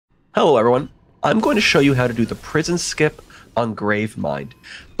Hello everyone, I'm going to show you how to do the prison skip on Gravemind,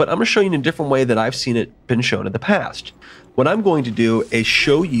 but I'm going to show you in a different way that I've seen it been shown in the past. What I'm going to do is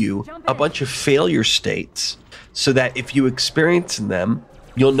show you a bunch of failure states so that if you experience them,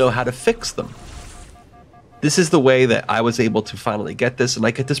 you'll know how to fix them. This is the way that I was able to finally get this, and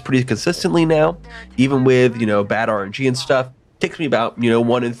I get this pretty consistently now, even with, bad RNG and stuff. It takes me about,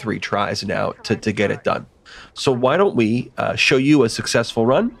 1 in 3 tries now to get it done. So why don't we show you a successful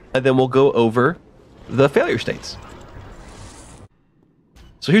run, and then we'll go over the failure states.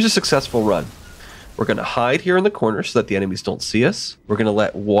 So here's a successful run. We're going to hide here in the corner so that the enemies don't see us. We're going to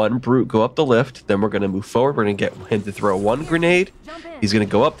let one brute go up the lift. Then we're going to move forward. We're going to get him to throw one grenade. He's going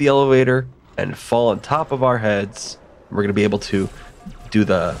to go up the elevator and fall on top of our heads. We're going to be able to do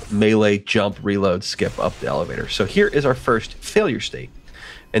the melee jump, reload, skip up the elevator. So here is our first failure state.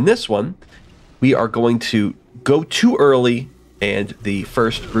 In this one, we are going to go too early and the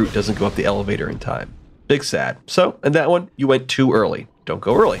first brute doesn't go up the elevator in time. Big sad. So in that one, you went too early. Don't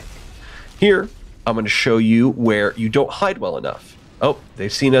go early. Here, I'm going to show you where you don't hide well enough. Oh,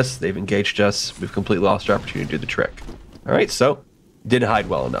 they've seen us. They've engaged us. We've completely lost our opportunity to do the trick. All right, so didn't hide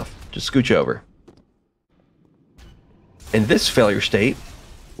well enough. Just scooch over. In this failure state,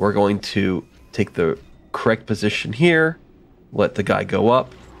 we're going to take the correct position here, let the guy go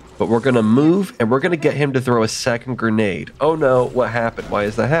up, but we're going to move and we're going to get him to throw a second grenade. Oh no, what happened? Why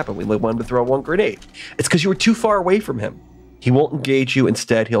does that happen? We wanted to throw one grenade. It's because you were too far away from him. He won't engage you.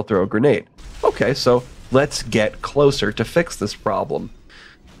 Instead, he'll throw a grenade. Okay, so let's get closer to fix this problem.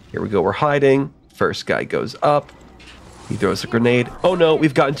 Here we go. We're hiding. First guy goes up. He throws a grenade. Oh no,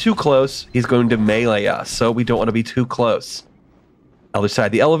 we've gotten too close. He's going to melee us, so we don't want to be too close. Other side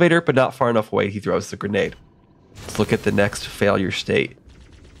of the elevator, but not far enough away. He throws the grenade. Let's look at the next failure state.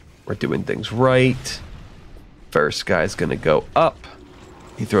 We're doing things right. First guy's going to go up.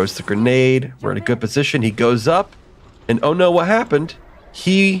 He throws the grenade. We're in a good position. He goes up. And oh no, what happened?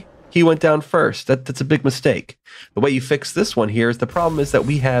 He went down first. That's a big mistake. The way you fix this one here is the problem is that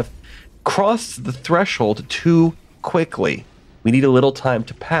we have crossed the threshold too quickly. We need a little time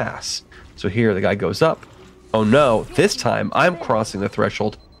to pass. So here the guy goes up. Oh no, this time I'm crossing the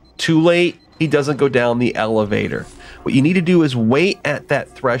threshold too late. He doesn't go down the elevator. What you need to do is wait at that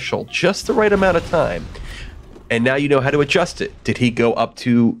threshold just the right amount of time. And now you know how to adjust it. Did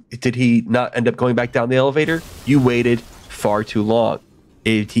he not end up going back down the elevator? You waited far too long.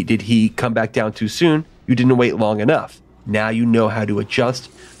 Did he come back down too soon? You didn't wait long enough. Now you know how to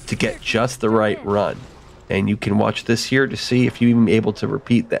adjust to get just the right run. And you can watch this here to see if you're even able to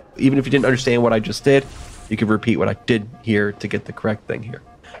repeat that. Even if you didn't understand what I just did, you can repeat what I did here to get the correct thing here.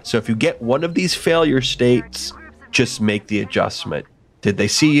 So if you get one of these failure states, just make the adjustment. Did they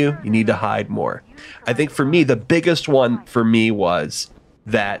see you? You need to hide more. I think for me, the biggest one for me was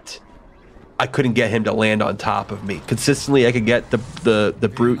that I couldn't get him to land on top of me. Consistently, I could get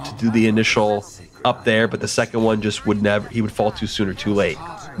the brute to do the initial up there, but the second one just would never, he would fall too soon or too late.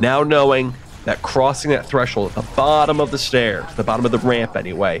 Now knowing that crossing that threshold at the bottom of the stairs, the bottom of the ramp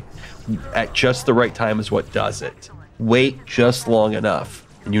anyway, at just the right time is what does it. Wait just long enough.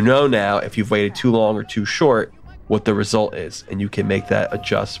 And you know now, if you've waited too long or too short, what the result is, and you can make that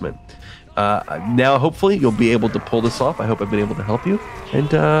adjustment. Now, hopefully, you'll be able to pull this off. I hope I've been able to help you, and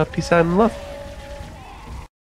peace out and love.